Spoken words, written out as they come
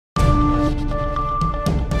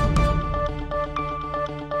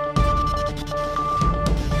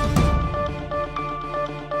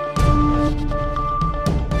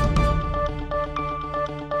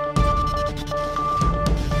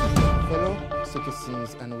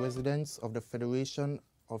citizens and residents of the Federation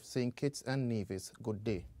of St. Kitts and Nevis, good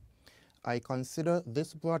day. I consider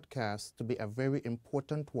this broadcast to be a very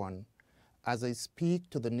important one as I speak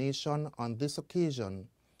to the nation on this occasion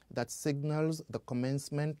that signals the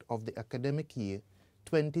commencement of the academic year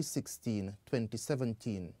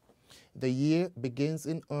 2016-2017. The year begins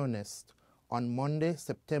in earnest on Monday,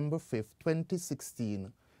 September 5,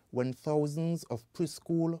 2016, when thousands of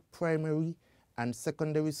preschool, primary, and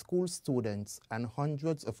secondary school students and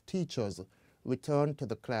hundreds of teachers return to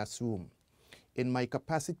the classroom. In my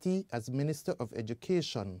capacity as Minister of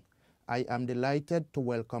Education, I am delighted to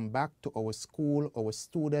welcome back to our school our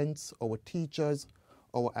students, our teachers,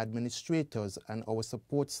 our administrators, and our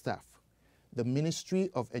support staff. The Ministry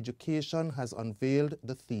of Education has unveiled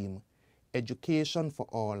the theme, Education for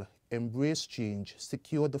All, Embrace Change,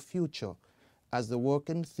 Secure the Future, as the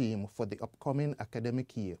working theme for the upcoming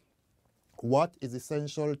academic year. What is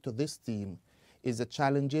essential to this theme is the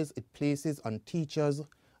challenges it places on teachers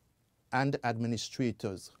and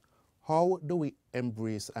administrators. How do we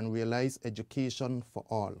embrace and realize education for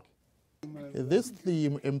all? This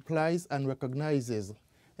theme implies and recognizes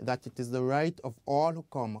that it is the right of all who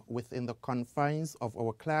come within the confines of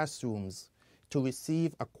our classrooms to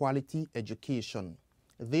receive a quality education.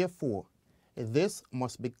 Therefore, this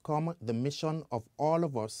must become the mission of all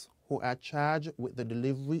of us who are charged with the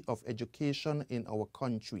delivery of education in our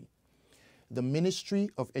country. The Ministry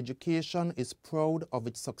of Education is proud of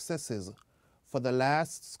its successes for the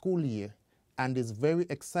last school year and is very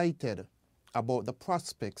excited about the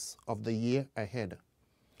prospects of the year ahead.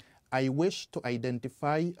 I wish to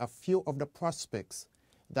identify a few of the prospects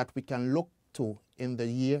that we can look to in the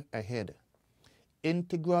year ahead.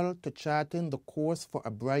 Integral to charting the course for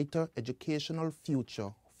a brighter educational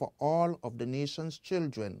future for all of the nation's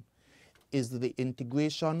children is the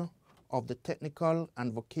integration of the Technical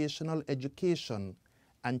and Vocational Education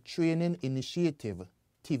and Training Initiative,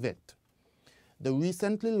 TVET. The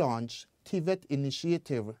recently launched TVET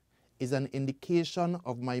initiative is an indication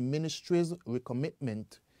of my ministry's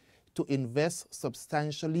recommitment to invest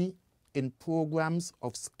substantially in programs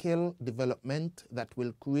of skill development that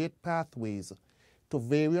will create pathways to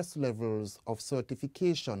various levels of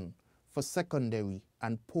certification for secondary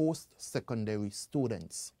and post-secondary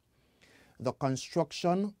students. The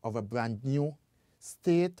construction of a brand new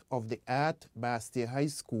state-of-the-art Bastia High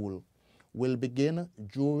School will begin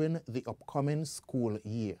during the upcoming school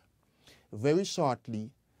year. Very shortly,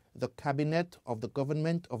 the Cabinet of the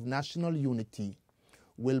Government of National Unity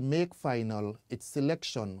will make final its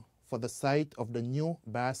selection for the site of the new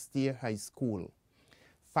Bastia High School.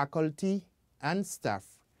 Faculty and staff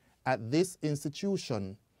at this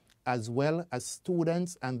institution, as well as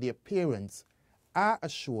students and their parents, are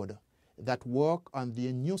assured that work on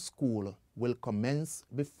their new school will commence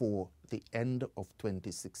before the end of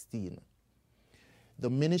 2016. The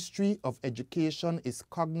Ministry of Education is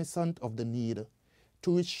cognizant of the need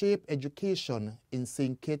to reshape education in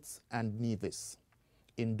St. Kitts and Nevis.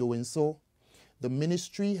 In doing so, the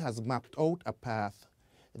ministry has mapped out a path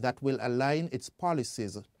that will align its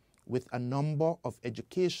policies with a number of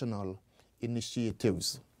educational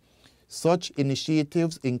initiatives. Such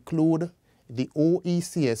initiatives include the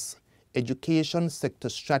OECS Education Sector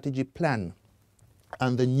Strategy Plan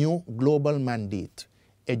and the new global mandate,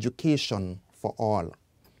 Education for All.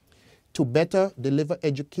 To better deliver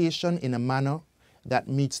education in a manner that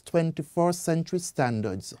meets 21st century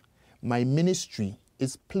standards, my ministry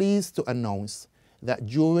is pleased to announce that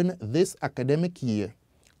during this academic year,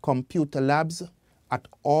 computer labs at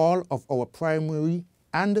all of our primary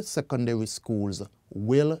and secondary schools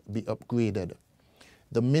will be upgraded.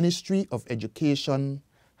 The Ministry of Education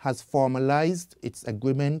has formalized its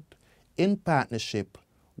agreement in partnership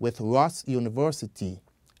with Ross University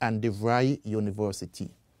and DeVry University.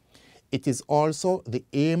 It is also the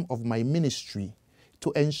aim of my ministry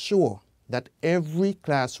to ensure that every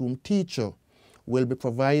classroom teacher will be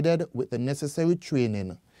provided with the necessary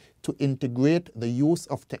training to integrate the use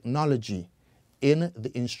of technology in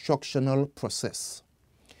the instructional process.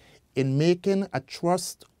 In making a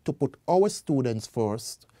trust to put our students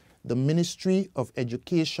first, the Ministry of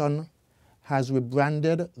Education has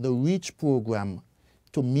rebranded the REACH program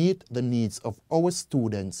to meet the needs of our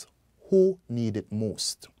students who need it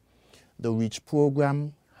most. The REACH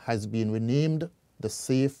program has been renamed the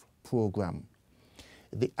SAFE program.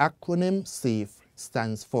 The acronym SAFE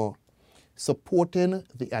stands for Supporting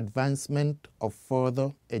the Advancement of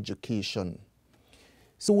Further Education.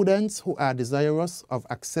 Students who are desirous of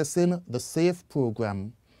accessing the SAFE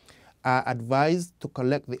program are advised to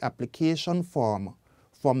collect the application form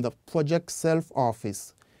from the Project Self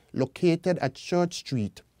office located at Church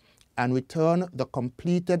Street and return the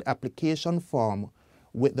completed application form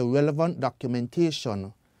with the relevant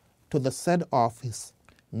documentation to the said office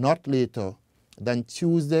not later than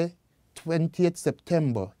Tuesday, 20th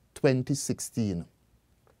September 2016.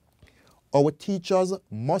 Our teachers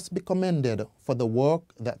must be commended for the work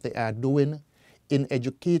that they are doing in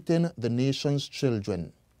educating the nation's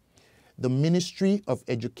children. The Ministry of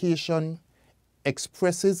Education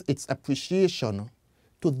expresses its appreciation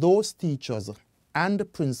to those teachers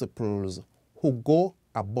and principals who go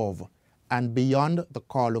above and beyond the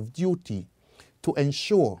call of duty to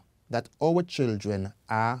ensure that our children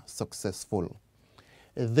are successful.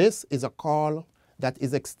 This is a call that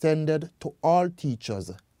is extended to all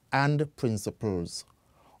teachers and principals.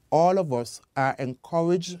 All of us are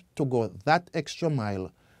encouraged to go that extra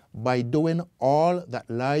mile by doing all that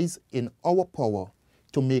lies in our power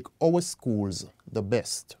to make our schools the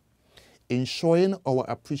best. In showing our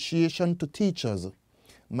appreciation to teachers,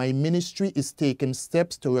 my ministry is taking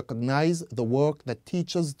steps to recognize the work that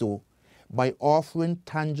teachers do by offering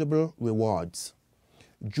tangible rewards.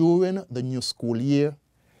 During the new school year,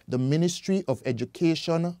 the Ministry of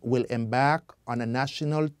Education will embark on a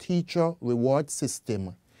national teacher reward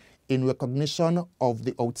system in recognition of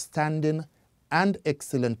the outstanding and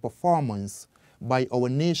excellent performance by our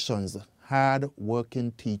nation's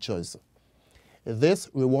hard-working teachers. This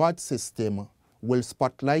reward system will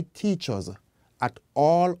spotlight teachers at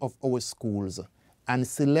all of our schools and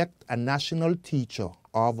select a national teacher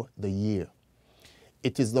of the year.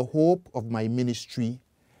 It is the hope of my ministry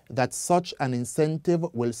that such an incentive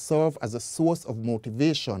will serve as a source of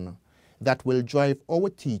motivation that will drive our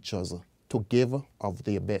teachers to give of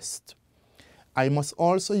their best. I must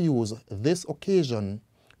also use this occasion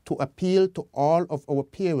to appeal to all of our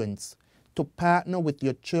parents to partner with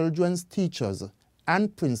your children's teachers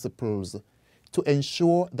and principals to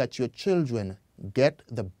ensure that your children get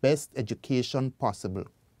the best education possible.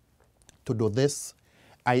 To do this,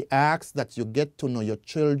 I ask that you get to know your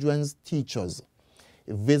children's teachers.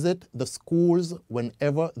 Visit the schools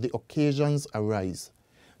whenever the occasions arise,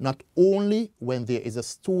 not only when there is a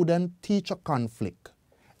student-teacher conflict.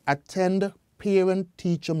 Attend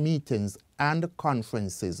parent-teacher meetings and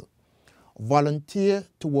conferences. Volunteer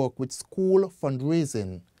to work with school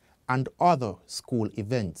fundraising and other school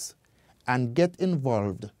events, and get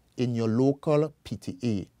involved in your local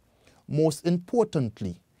PTA. Most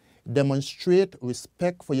importantly, demonstrate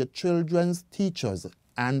respect for your children's teachers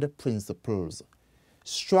and principals.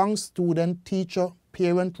 Strong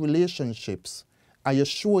student-teacher-parent relationships, I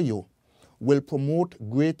assure you, will promote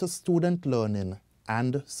greater student learning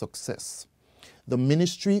and success. The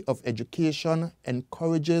Ministry of Education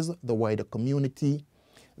encourages the wider community,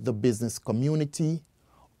 the business community,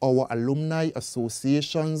 our alumni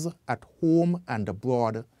associations at home and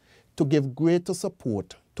abroad to give greater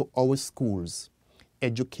support to our schools.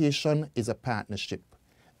 Education is a partnership,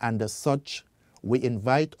 and as such, we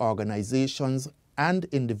invite organizations and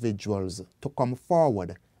individuals to come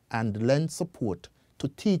forward and lend support to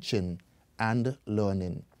teaching and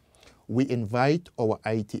learning. We invite our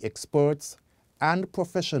IT experts and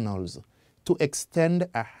professionals to extend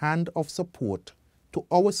a hand of support to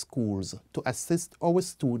our schools to assist our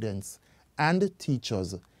students and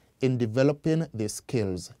teachers in developing their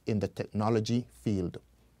skills in the technology field.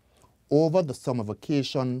 Over the summer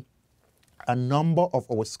vacation, a number of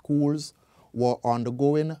our schools were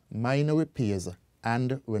undergoing minor repairs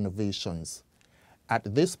and renovations.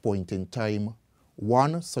 At this point in time,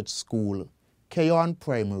 one such school, Shawn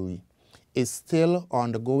Primary, is still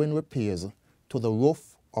undergoing repairs to the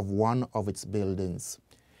roof of one of its buildings.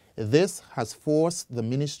 This has forced the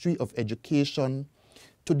Ministry of Education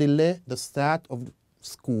to delay the start of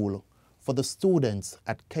school for the students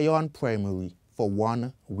at Shawn Primary for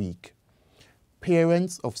 1 week.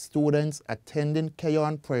 Parents of students attending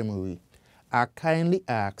Shawn Primary are kindly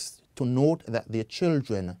asked to note that their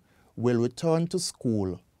children will return to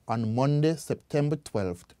school on Monday, September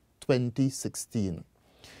 12, 2016.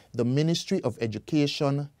 The Ministry of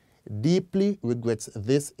Education deeply regrets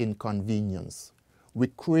this inconvenience. We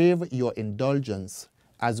crave your indulgence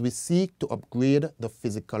as we seek to upgrade the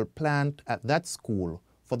physical plant at that school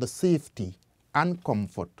for the safety and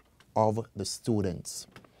comfort of the students.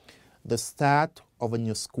 The start of a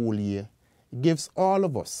new school year gives all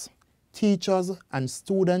of us, teachers and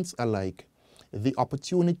students alike, the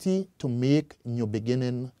opportunity to make new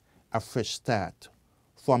beginning, a fresh start.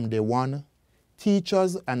 From day one,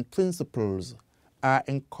 teachers and principals are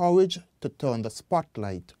encouraged to turn the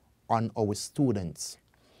spotlight on our students.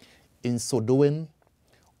 In so doing,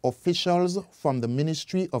 officials from the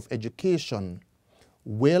Ministry of Education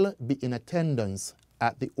will be in attendance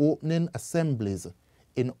at the opening assemblies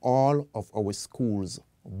in all of our schools,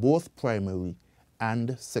 both primary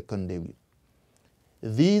and secondary.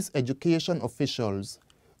 These education officials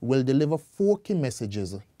will deliver 4 key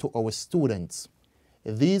messages to our students.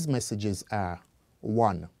 These messages are: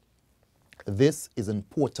 1. This is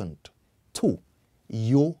important. 2.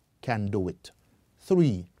 You can do it.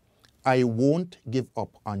 3. I won't give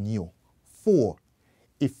up on you. 4.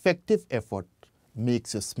 Effective effort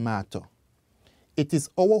makes you smarter. It is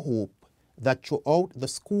our hope that throughout the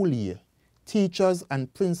school year, teachers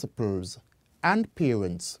and principals and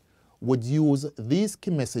parents would use these key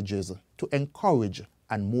messages to encourage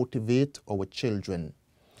and motivate our children.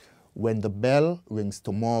 When the bell rings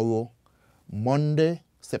tomorrow, Monday,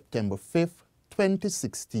 September 5th,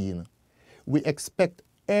 2016, we expect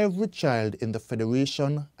every child in the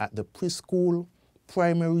Federation at the preschool,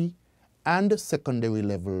 primary, and secondary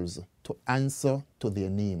levels to answer to their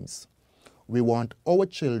names. We want our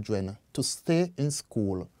children to stay in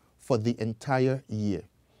school for the entire year,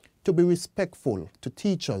 to be respectful to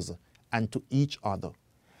teachers and to each other,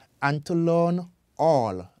 and to learn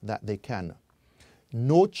all that they can.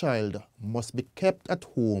 No child must be kept at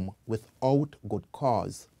home without good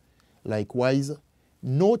cause. Likewise,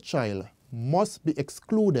 no child must be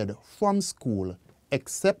excluded from school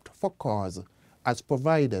except for cause as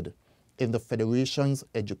provided in the Federation's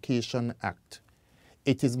Education Act.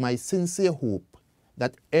 It is my sincere hope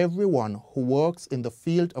that everyone who works in the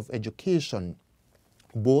field of education,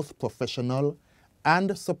 both professional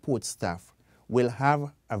and support staff, will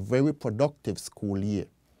have a very productive school year.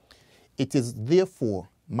 It is therefore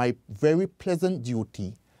my very pleasant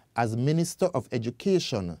duty as Minister of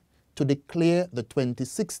Education to declare the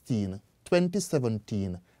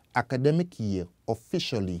 2016-2017 academic year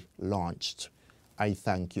officially launched. I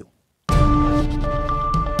thank you.